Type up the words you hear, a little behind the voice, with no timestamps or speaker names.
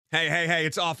Hey,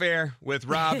 it's Off Air with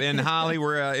Rob and Holly.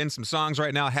 We're in some songs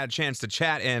right now. Had a chance to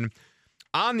chat, and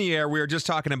on the air, we were just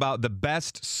talking about the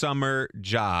best summer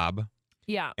job.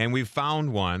 Yeah. And we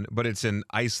found one, but it's in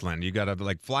Iceland. You got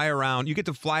to fly around. You get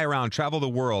to fly around, travel the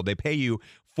world. They pay you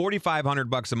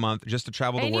 $4,500 a month just to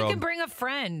travel the world. And you can bring a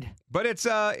friend. But it's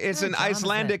an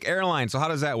Icelandic airline. So how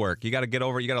does that work? You got to get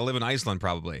over. You got to live in Iceland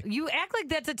probably. You act like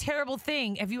that's a terrible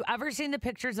thing. Have you ever seen the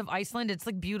pictures of Iceland? It's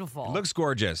beautiful. It looks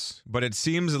gorgeous, but it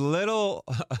seems a little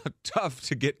tough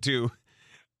to get to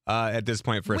at this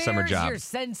point for a summer job. Where's your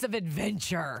sense of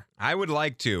adventure? I would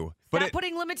like to. Stop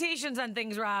putting limitations on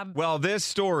things, Rob. Well, this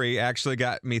story actually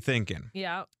got me thinking.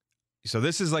 Yeah. So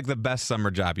this is the best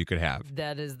summer job you could have.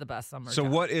 That is the best summer job. So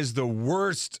what is the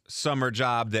worst summer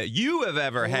job that you have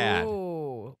ever had?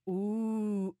 Ooh.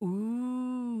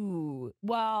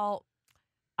 Well,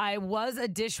 I was a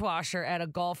dishwasher at a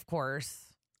golf course.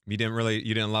 You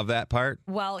didn't love that part?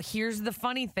 Well, here's the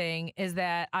funny thing is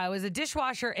that I was a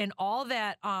dishwasher and all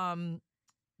that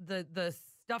the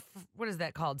stuff, what is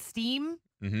that called? Steam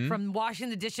from washing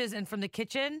the dishes and from the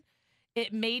kitchen.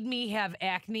 It made me have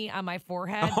acne on my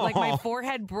forehead. Like my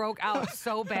forehead broke out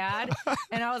so bad.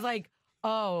 And I was like,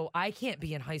 oh, I can't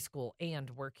be in high school and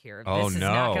work here. This is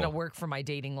not going to work for my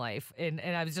dating life. And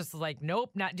I was just like, nope,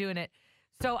 not doing it.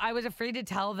 So I was afraid to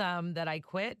tell them that I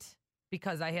quit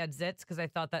because I had zits because I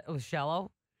thought that it was shallow.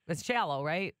 That's shallow,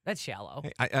 right? That's shallow.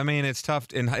 I mean, it's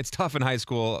tough in high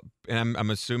school, and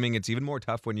I'm assuming it's even more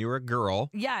tough when you were a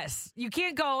girl. Yes. You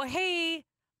can't go, hey,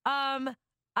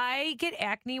 I get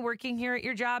acne working here at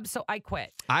your job, so I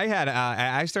quit.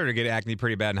 I started to get acne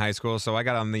pretty bad in high school, so I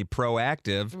got on the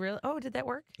Proactive. Really? Oh, did that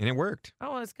work? And it worked.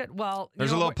 Oh, that's good. Well,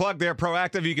 there's a little plug there,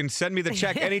 Proactive. You can send me the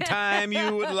check anytime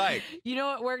you would like. You know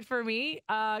what worked for me?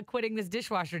 Quitting this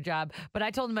dishwasher job. But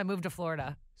I told him I moved to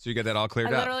Florida. So you got that all cleared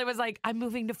up? I literally was like, I'm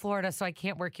moving to Florida, so I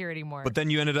can't work here anymore. But then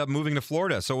you ended up moving to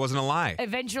Florida, so it wasn't a lie.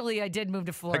 Eventually, I did move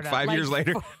to Florida. Like 5 years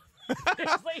later? 4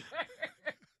 years later.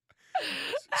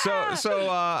 So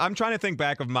I'm trying to think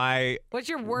back of my what's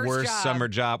your worst job? Summer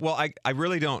job. Well, I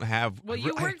really don't have. Well,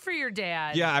 you worked for your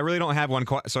dad. Yeah, I really don't have one,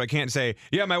 so I can't say.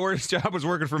 Yeah, my worst job was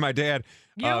working for my dad.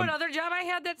 You know what other job I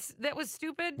had that was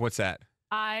stupid? What's that?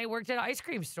 I worked at an ice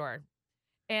cream store,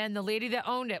 and the lady that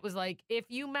owned it was like, "If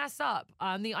you mess up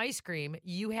on the ice cream,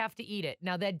 you have to eat it."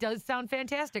 Now that does sound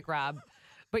fantastic, Rob.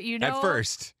 But you know at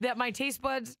first, that my taste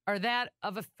buds are that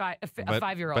of a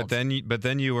 5-year-old. But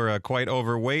then you were a quite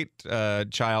overweight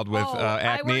child with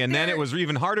acne, and then it was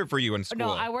even harder for you in school.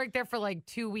 No, I worked there for like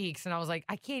 2 weeks, and I was like,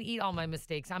 I can't eat all my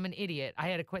mistakes. I'm an idiot. I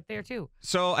had to quit there too.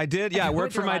 So I did. Yeah, I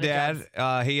worked for my dad.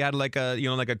 He had like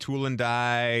a tool and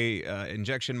die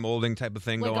injection molding type of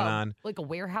thing going on, like a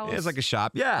warehouse. It was like a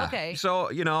shop. Yeah. Okay. So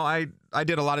I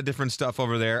did a lot of different stuff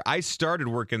over there. I started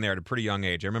working there at a pretty young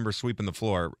age. I remember sweeping the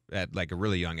floor at like a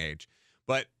really young age,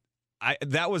 but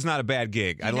that was not a bad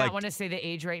gig. I don't want to say the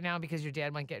age right now because your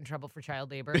dad might get in trouble for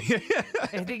child labor.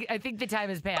 I think the time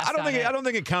has passed. I don't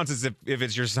think it counts as if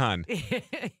it's your son.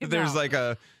 There's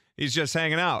he's just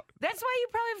hanging out. That's why you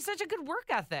probably have such a good work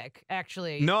ethic.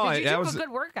 Actually, no, that was a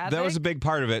good work ethic. That was a big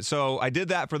part of it. So I did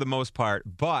that for the most part,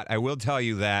 but I will tell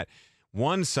you that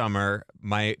one summer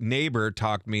my neighbor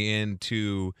talked me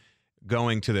into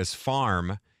going to this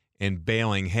farm and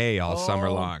baling hay all summer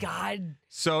long. Oh, God.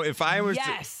 So if I was...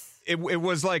 Yes. It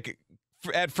was like...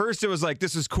 At first, it was like,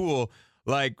 this is cool.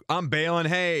 Like, I'm baling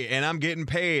hay, and I'm getting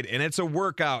paid, and it's a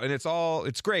workout, and it's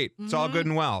great. It's all good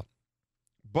and well.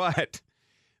 But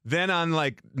then on,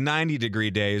 90-degree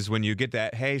days, when you get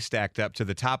that hay stacked up to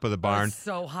the top of the barn... It's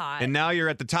so hot. And now you're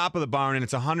at the top of the barn, and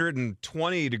it's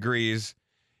 120 degrees.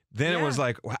 Then it was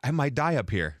like, I might die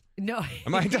up here. No, I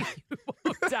might die. You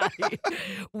won't die.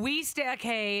 We stack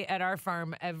hay at our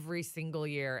farm every single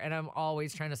year, and I'm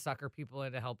always trying to sucker people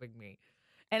into helping me.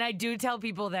 And I do tell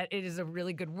people that it is a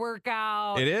really good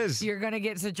workout. It is. You're going to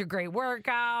get such a great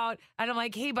workout. And I'm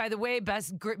like, hey, by the way,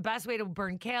 best way to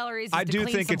burn calories is to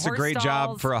clean some it's a great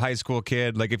job for a high school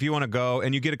kid. Like, if you want to go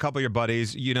and you get a couple of your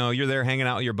buddies, you're there hanging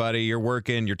out with your buddy, you're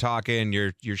working, you're talking,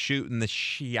 you're shooting the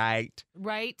shite.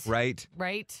 Right.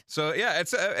 So, yeah,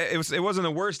 it wasn't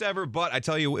the worst ever, but I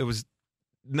tell you, it was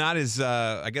not as,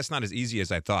 not as easy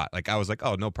as I thought. Like, I was like,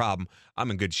 oh, no problem.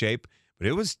 I'm in good shape. But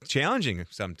it was challenging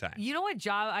sometimes. You know what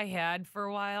job I had for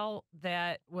a while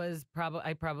that was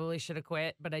I probably should have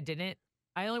quit, but I didn't.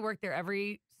 I only worked there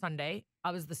every Sunday.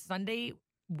 I was the Sunday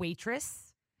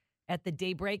waitress at the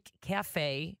Daybreak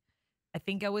Cafe. I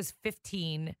think I was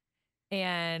 15,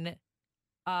 and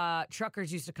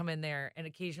truckers used to come in there, and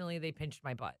occasionally they pinched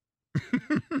my butt.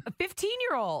 A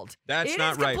 15-year-old. That's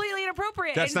not right. It is completely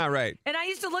inappropriate. That's not right. And I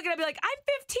used to look at it and be like,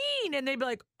 I'm 15. And they'd be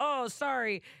like, oh,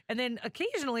 sorry. And then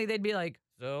occasionally they'd be like,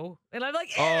 so. And I'm like,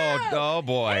 ew, oh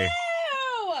boy. ew.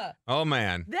 Oh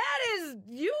man.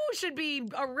 You should be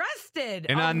arrested.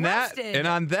 And on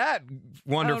that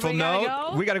wonderful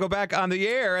note, we got to go back on the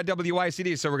air at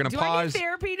WYCD. So we're going to pause. Do I get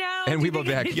therapy now? And we will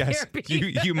be back. Yes,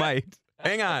 you might.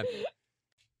 Hang on.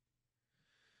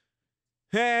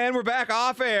 And we're back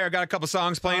off air. Got a couple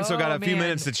songs playing, so got a few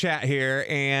minutes to chat here.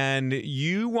 And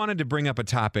you wanted to bring up a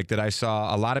topic that I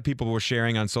saw a lot of people were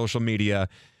sharing on social media.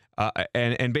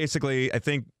 And basically, I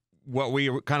think what we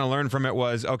kind of learned from it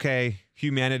was, okay,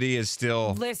 humanity is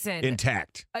still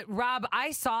intact. Rob,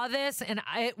 I saw this, and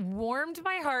it warmed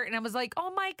my heart. And I was like,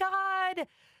 oh, my God,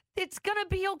 it's going to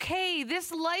be okay.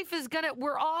 This life is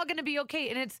we're all going to be okay.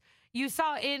 And it's, you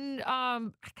saw in,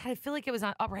 I feel like it was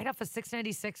right off of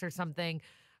 696 or something.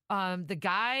 The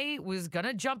guy was going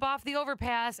to jump off the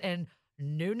overpass, and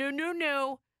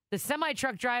no. The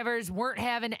semi-truck drivers weren't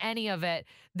having any of it.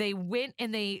 They went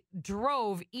and they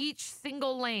drove each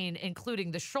single lane,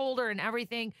 including the shoulder and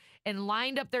everything, and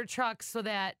lined up their trucks so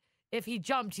that if he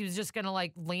jumped, he was just going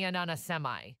to land on a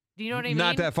semi. Do you know what I mean?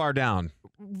 Not that far down.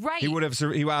 Right. He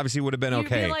obviously would have been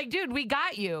okay. You'd be like, dude, we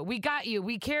got you. We got you.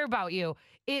 We care about you.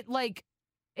 It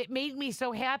made me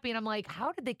so happy. And I'm like,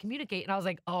 how did they communicate? And I was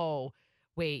like, oh,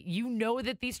 wait, you know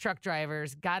that these truck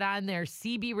drivers got on their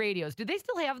CB radios. Do they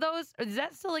still have those? Or is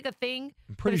that still a thing?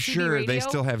 I'm pretty sure they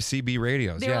still have CB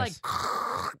radios. They're like,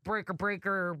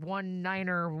 breaker,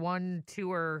 1-9er,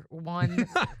 1-2er, 1.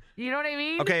 You know what I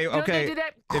mean? Okay. Do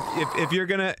that? If you're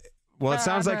gonna, well, it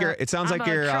sounds like you're a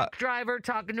truck driver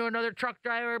talking to another truck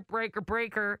driver.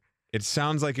 Breaker. It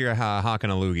sounds like you're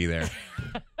hawking a loogie there.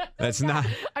 That's not.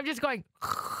 I'm just going.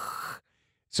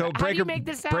 So how do you make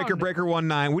this sound? breaker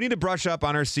 1-9. We need to brush up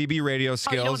on our CB radio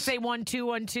skills. Oh, you don't say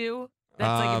 1-2, 1-2.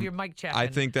 That's like if you're mic checking. I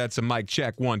think that's a mic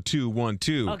check. 1-2,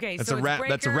 1-2. Okay, that's so a rap.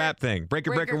 That's a rap thing.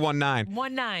 Breaker 1-9. 1-9.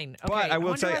 Okay. But I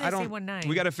will say, I don't. 1-9.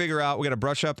 We got to figure out. We got to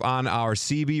brush up on our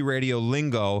CB radio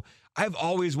lingo. I've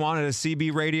always wanted a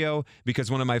CB radio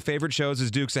because one of my favorite shows is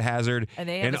Dukes of Hazzard. And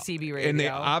they have a CB radio. And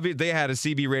they had a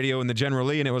CB radio in the General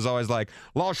Lee, and it was always like,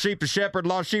 lost sheep to shepherd,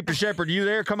 you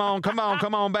there? Come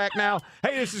on back now.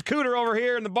 Hey, this is Cooter over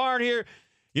here in the barn here.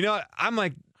 You know, I'm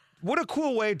like, what a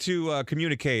cool way to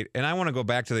communicate. And I want to go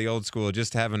back to the old school,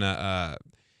 just having a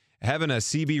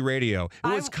CB radio. It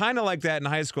was kind of like that in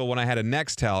high school when I had a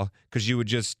Nextel, because you would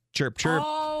just chirp.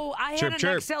 Oh, I had a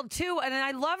Nextel too, and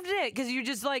I loved it because you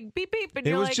just like beep beep, and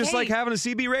it was just like having a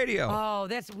CB radio. Oh,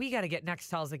 we got to get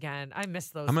Nextels again. I miss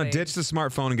those. I'm gonna ditch the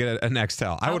smartphone and get a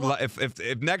Nextel. I would if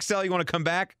Nextel, you want to come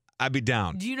back, I'd be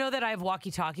down. Do you know that I have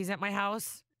walkie-talkies at my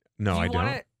house? No, I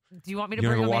don't. Do you want me to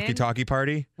bring them in? You have a walkie-talkie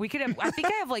party? We could have. I think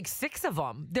I have like 6 of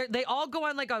them. They all go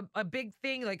on like a big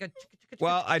thing, like a.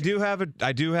 Well, I do have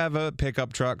a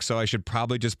pickup truck, so I should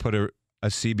probably just put a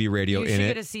CB radio in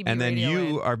it. Get a CB and then radio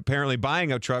you are apparently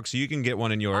buying a truck, so you can get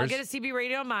one in yours. I'll get a CB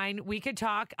radio in mine. We could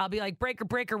talk. I'll be like breaker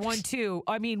 1-2.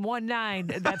 I mean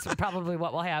 1-9. That's probably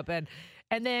what will happen.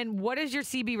 And then what is your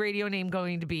CB radio name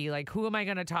going to be? Like, who am I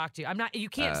going to talk to? You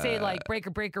can't say like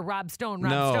breaker Rob Stone,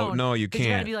 Stone. No, you can't. You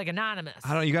got to be like anonymous.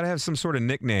 You got to have some sort of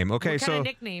nickname. Okay, what kind of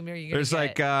nickname are you going to get? There's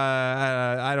like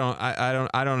I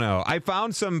don't know. I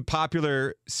found some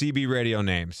popular CB radio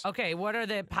names. Okay, what are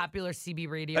the popular CB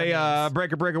radio names? Hey,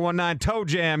 breaker 1-9, Toe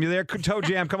Jam. You there? Toe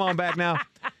Jam, come on back now.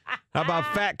 How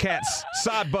about Fat Cats,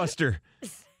 Sodbuster,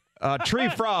 Tree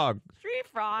Frog,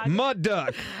 Mud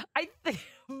Duck. I think.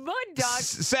 Mud Duck.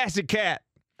 Sassy Cat.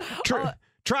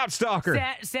 Trout Stalker.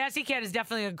 Sassy Cat is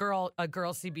definitely a girl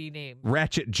CB name.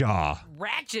 Ratchet Jaw.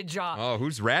 Oh,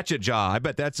 who's Ratchet Jaw? I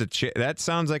bet that's a chick. That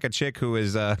sounds like a chick who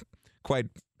is quite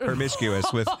promiscuous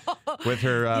with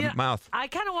her mouth. I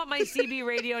kind of want my CB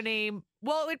radio name.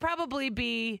 Well, it would probably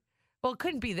be. Well, it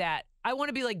couldn't be that. I want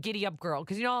to be like Giddy Up Girl,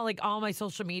 because like all my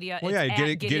social media. Well,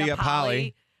 yeah, Giddy Up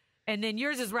Holly. And then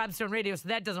yours is Rob Stone Radio, so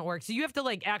that doesn't work. So you have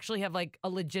to actually have a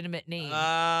legitimate name.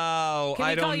 Oh, Can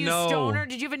we call you know. Stoner?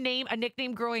 Did you have a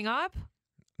nickname growing up?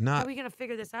 How are we gonna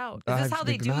figure this out? Is this how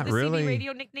they do the CB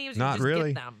radio nicknames? Not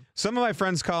really. Get them? Some of my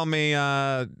friends call me.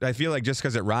 I feel like just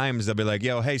because it rhymes, they'll be like,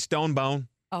 "Yo, hey, Stonebone."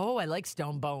 Oh, I like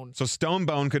Stonebone. So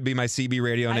Stonebone could be my CB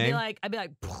radio name. I'd be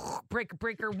like,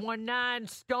 breaker 1-9,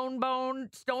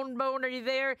 Stonebone, are you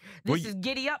there? This is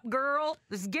Giddy Up Girl.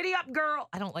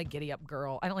 I don't like Giddy Up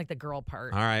Girl. I don't like the girl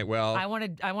part. All right, well. I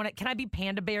want to, can I be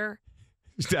Panda Bear?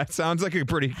 That sounds like a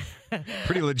pretty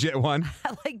legit one.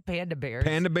 I like Panda Bears.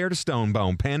 Panda Bear to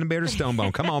Stonebone. Panda Bear to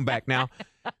Stonebone. Come on back now.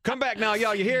 Come back now,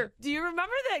 y'all. You hear? Do you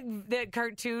remember that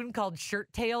cartoon called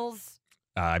Shirt Tales?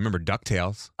 I remember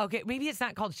DuckTales. Okay, maybe it's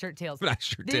not called Shirt Tales. Not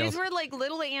Shirt Tales. These were like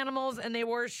little animals, and they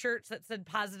wore shirts that said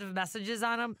positive messages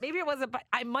on them. Maybe it wasn't, but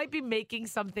I might be making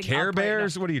something Care up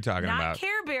Bears? Right now. What are you talking about? Not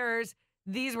Care Bears.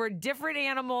 These were different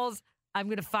animals. I'm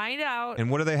going to find out.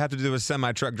 And what do they have to do with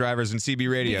semi-truck drivers and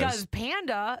CB radios? Because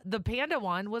the panda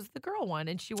one was the girl one,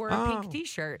 and she wore a pink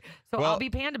T-shirt. So Well, I'll be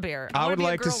Panda Bear. I would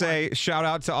like to say shout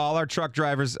out to all our truck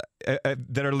drivers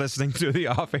that are listening to the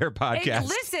Off-Air podcast. And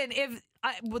listen,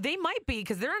 they might be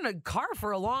because they're in a car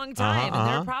for a long time, and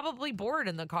they're probably bored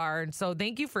in the car. And so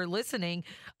thank you for listening.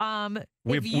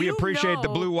 We appreciate the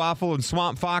Blue Waffle and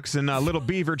Swamp Fox and Little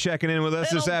Beaver checking in with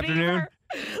us this afternoon.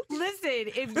 Listen,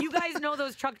 if you guys know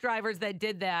those truck drivers that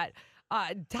did that,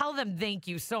 tell them thank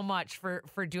you so much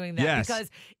for doing that. Yes. Because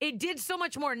it did so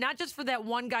much more, not just for that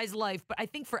one guy's life, but I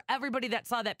think for everybody that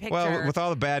saw that picture. Well, with all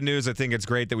the bad news, I think it's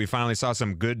great that we finally saw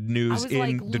some good news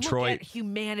in Detroit. Look at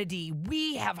humanity.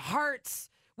 We have hearts.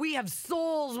 We have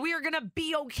souls. We are going to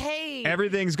be okay.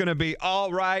 Everything's going to be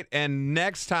all right. And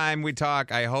next time we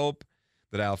talk, I hope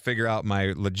that I'll figure out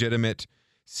my legitimate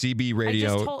CB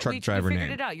radio truck driver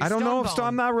name. It out. I don't know if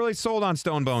I'm not really sold on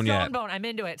Stonebone yet. Stonebone, I'm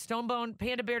into it. Stonebone,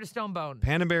 Panda Bear to Stonebone.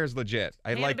 Panda Bear is legit.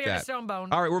 I like Panda Bear that. to Stonebone.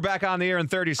 All right, we're back on the air in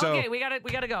 30. So okay, we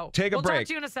gotta go. Take a break. We'll talk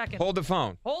to you in a second. Hold the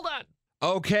phone. Hold on.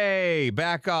 Okay,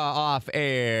 back off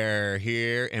air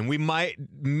here, and we may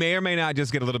or may not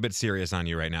just get a little bit serious on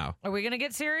you right now. Are we gonna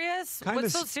get serious?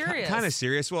 What's so serious? Kind of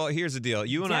serious. Well, here's the deal.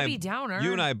 You and Debbie Downer.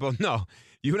 You and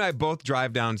I both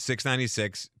drive down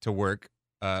 696 to work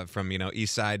from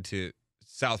East Side to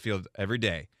Southfield every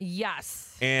day.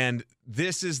 Yes. And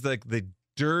this is like the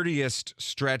dirtiest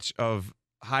stretch of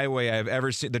highway I've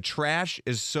ever seen. The trash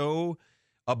is so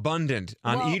abundant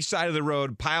on each side of the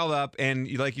road, piled up,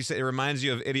 and like you said, it reminds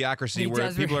you of Idiocracy,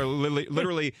 where people are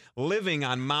literally living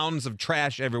on mounds of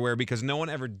trash everywhere because no one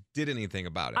ever did anything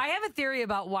about it. I have a theory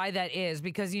about why that is,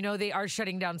 because they are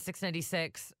shutting down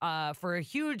 696 for a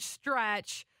huge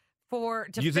stretch.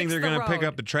 You think they're going to pick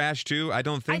up the trash too? I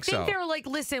don't think so. I think they're like,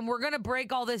 listen, we're going to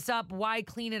break all this up. Why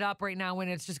clean it up right now when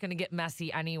it's just going to get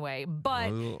messy anyway?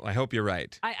 But I hope you're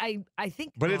right. I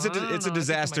think, but it's a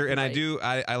disaster, and I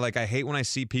hate when I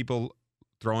see people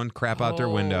throwing crap out their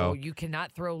window. You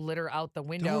cannot throw litter out the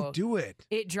window. Don't do it.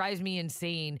 It drives me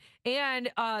insane.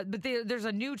 And but there's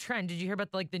a new trend. Did you hear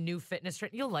about the new fitness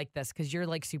trend? You'll like this because you're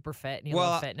like super fit and you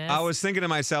love fitness. I was thinking to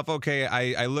myself, okay,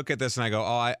 I look at this and I go,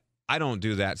 I don't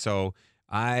do that, so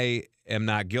I am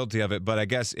not guilty of it. But I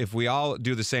guess if we all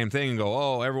do the same thing and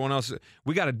go, everyone else,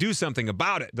 we got to do something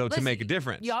about it, though, to make a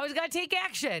difference. You always got to take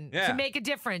action to make a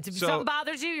difference. If something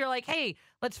bothers you, you're like, hey,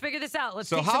 let's figure this out. Let's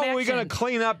take some action. So how are we going to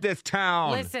clean up this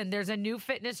town? Listen, there's a new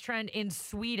fitness trend in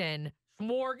Sweden.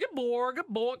 Smorgasbord.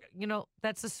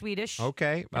 That's the Swedish.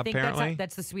 Okay, apparently.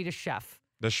 That's the Swedish chef.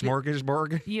 The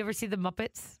Smorgasbord? You ever see the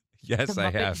Muppets? Yes, I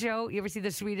have. The Muppet Show? You ever see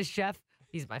the Swedish chef?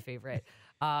 He's my favorite.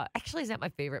 Actually, he's not my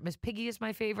favorite. Miss Piggy is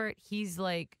my favorite. He's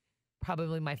like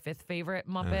probably my fifth favorite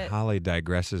Muppet. Holly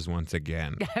digresses once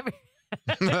again.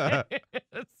 Sorry.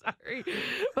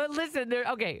 But listen,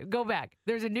 go back.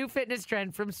 There's a new fitness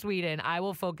trend from Sweden. I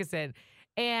will focus in.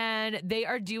 And they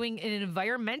are doing an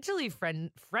environmentally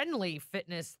friendly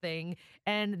fitness thing.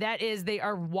 And that is they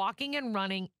are walking and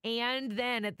running and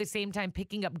then at the same time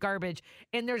picking up garbage.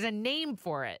 And there's a name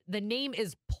for it. The name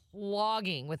is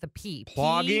plogging with a P.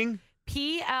 Plogging?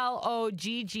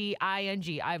 Plogging.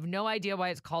 I have no idea why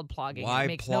it's called plogging. Why it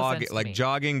makes plog? No sense to like me.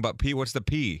 jogging, but what's the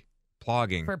P?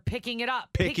 Plogging. For picking it up.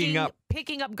 Picking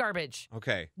up garbage.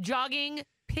 Okay. Jogging,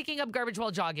 picking up garbage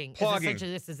while jogging. Plogging.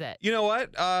 Essentially, this is it. You know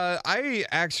what? I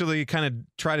actually kind of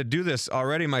try to do this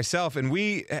already myself, and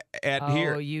we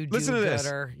here. You do listen to this.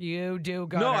 You do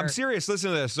gutter. No, I'm serious.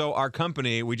 Listen to this. So our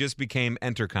company, we just became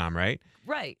Entercom, right?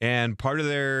 Right. And part of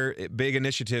their big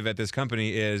initiative at this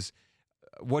company is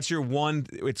what's your one?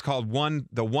 It's called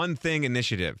the one thing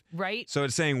initiative. Right. So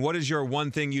it's saying, what is your one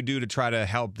thing you do to try to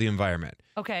help the environment?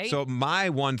 Okay. So my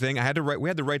one thing, we had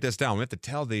to write this down. We have to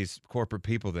tell these corporate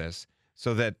people this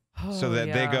so that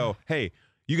they go, hey,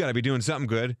 you got to be doing something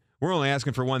good. We're only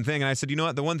asking for one thing. And I said, you know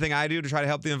what? The one thing I do to try to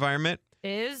help the environment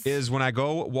is when I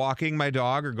go walking my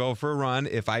dog or go for a run,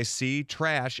 if I see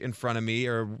trash in front of me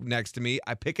or next to me,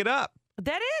 I pick it up.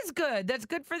 That is good. That's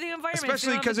good for the environment.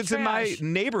 Especially because it's in my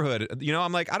neighborhood.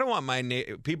 I'm like, I don't want my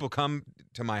people come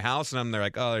to my house and they're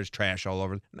like, oh, there's trash all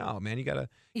over. No, man, you gotta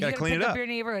clean it up. Your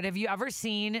neighborhood. Have you ever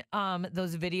seen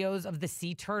those videos of the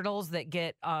sea turtles that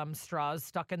get straws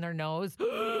stuck in their nose?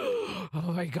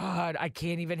 Oh my God, I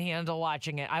can't even handle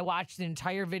watching it. I watched the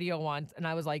entire video once and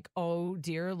I was like, oh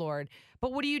dear Lord.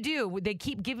 But what do? They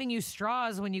keep giving you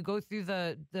straws when you go through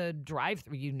the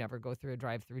drive-thru. You never go through a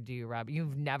drive-thru, do you, Rob?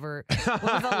 You've never. When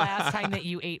was the last time that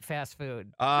you ate fast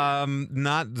food?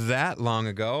 Not that long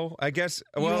ago. I guess.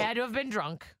 Well, you had to have been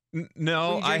drunk.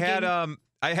 No, I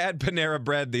had Panera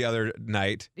Bread the other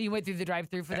night. You went through the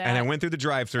drive-thru for that? And I went through the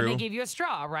drive-thru. And they gave you a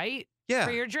straw, right?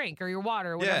 for your drink or your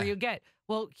water or whatever you get.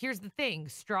 Well, here's the thing.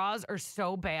 Straws are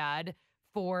so bad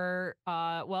for,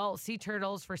 sea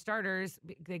turtles, for starters.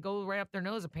 They go right up their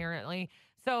nose, apparently.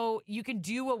 So you can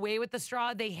do away with the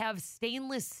straw. They have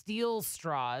stainless steel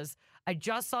straws. I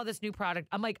just saw this new product.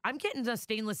 I'm like, I'm getting a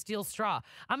stainless steel straw.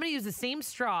 I'm going to use the same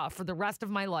straw for the rest of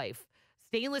my life.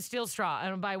 Stainless steel straw. I'm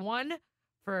going to buy one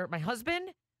for my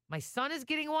husband. My son is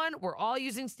getting one. We're all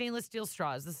using stainless steel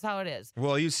straws. This is how it is.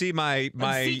 Well, you see my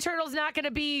sea turtle's not going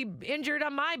to be injured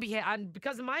on my behalf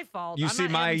because of my fault. You see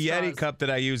my Yeti cup that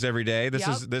I use every day.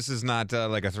 This is not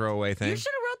like a throwaway thing. You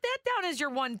should have wrote that down as your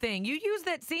one thing. You use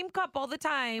that same cup all the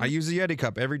time. I use a Yeti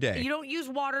cup every day. You don't use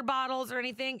water bottles or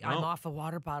anything. Nope. I'm off of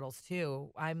water bottles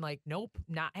too. I'm like, nope,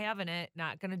 not having it.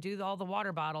 Not going to do all the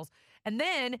water bottles. And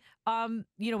then,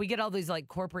 we get all these like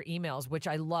corporate emails, which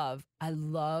I love. I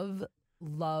love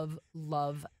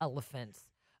elephants.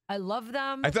 I love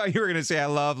them. I thought you were going to say I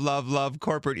love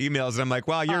corporate emails. And I'm like,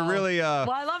 wow, you're really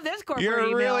well, I love this corporate email.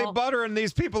 You're really buttering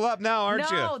these people up now, aren't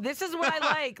you? No, this is what I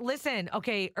like. Listen,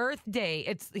 okay, Earth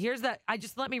Day.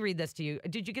 Let me read this to you.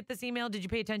 Did you get this email? Did you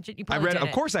pay attention? You probably didn't.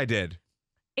 Of course I did.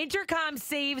 Intercom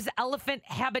saves elephant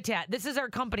habitat. This is our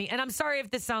company. And I'm sorry if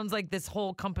this sounds like this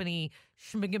whole company,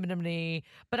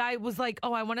 but I was like,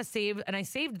 I want to save. And I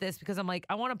saved this because I'm like,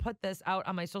 I want to put this out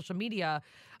on my social media.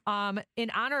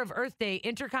 In honor of Earth Day,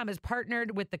 Intercom has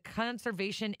partnered with the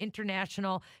Conservation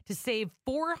International to save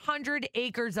 400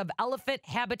 acres of elephant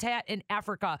habitat in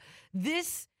Africa.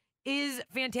 This is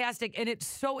fantastic. And it's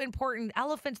so important.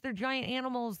 Elephants, they're giant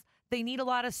animals. They need a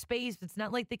lot of space. It's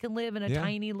not like they can live in a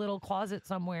tiny little closet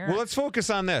somewhere. Well, let's focus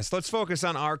on this. Let's focus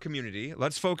on our community.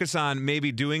 Let's focus on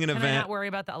maybe doing an event. Can I not worry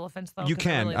about the elephants, though? You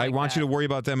can. I want you to worry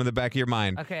about them in the back of your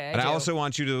mind. Okay. I also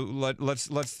want you to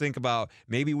let's think about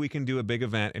maybe we can do a big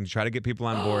event and try to get people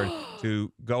on board to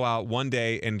go out one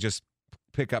day and just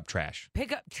pick up trash.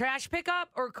 Trash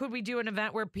pickup? Or could we do an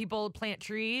event where people plant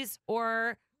trees?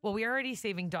 Or... Well, we're already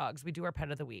saving dogs. We do our pet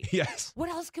of the week. Yes. What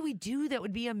else could we do that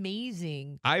would be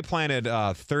amazing? I planted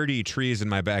 30 trees in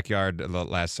my backyard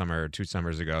last summer, 2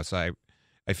 summers ago. So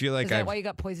I feel like Is that why you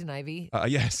got poison ivy?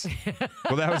 Yes.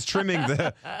 Well, I was trimming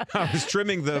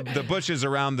the bushes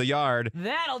around the yard.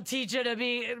 That'll teach you to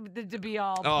be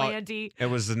all planty. It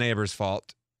was the neighbor's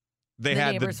fault. They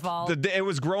had neighbor's fault. It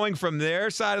was growing from their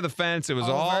side of the fence. It was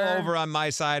all over on my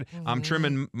side.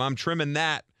 Mm-hmm. I'm trimming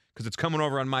that because it's coming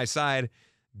over on my side.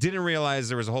 Didn't realize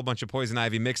there was a whole bunch of poison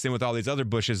ivy mixed in with all these other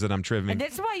bushes that I'm trimming. And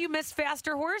that's why you miss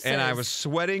faster horses. And I was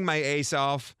sweating my ace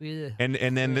off. And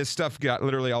then this stuff got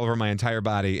literally all over my entire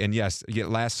body. And yes,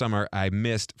 last summer I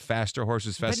missed Faster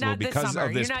Horses Festival because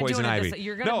of this poison ivy.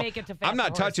 You're going to make it to Faster I'm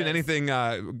not touching anything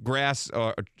grass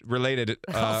related.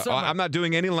 I'm not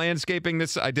doing any landscaping.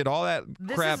 I did all that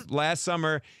crap last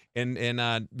summer.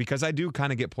 And because I do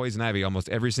kind of get poison ivy almost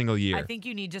every single year. I think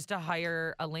you need just to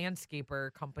hire a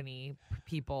landscaper company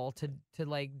people to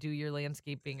like do your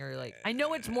landscaping or like. I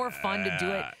know it's more fun to do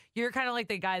it. You're kind of like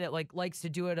the guy that like likes to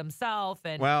do it himself.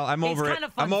 And well, I'm over it.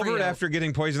 I'm over it after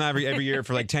getting poison ivy every year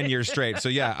for like 10 years straight. So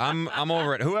yeah, I'm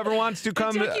over it. Whoever wants to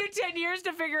come. It took you 10 years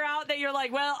to figure out that you're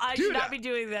like, well, I should not be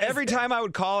doing this. Every time I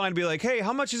would call and I'd be like, hey,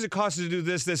 how much does it cost to do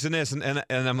this, this, and this? And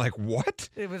I'm like, what?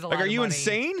 It was a lot. Like, are you money.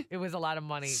 insane? It was a lot of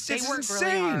money. It's They work insane.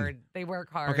 really hard. They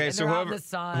work hard. Okay, and so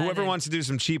whoever wants to do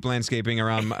some cheap landscaping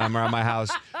around my house,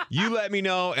 you let me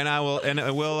know, and I will, and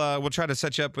we'll try to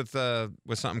set you up with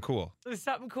something cool.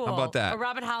 Something cool. How about that? A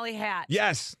Robin Holly hat.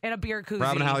 Yes. And a beer koozie.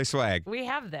 Robin Holly swag. We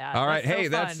have that. All right. That's hey, so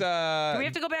that's. Do we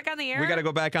have to go back on the air? We got to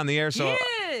go back on the air. So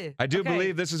yeah. I do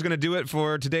believe this is going to do it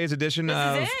for today's edition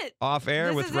of Off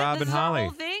Air with Robin Holly.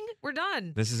 This is our whole thing. We're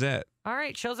done. This is it. All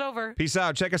right, show's over. Peace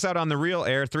out. Check us out on The Real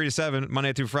Air, 3 to 7,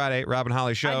 Monday through Friday. Robin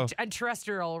Holly Show. On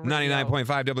terrestrial radio. 99.5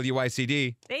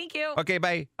 WYCD. Thank you. Okay,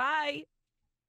 bye. Bye.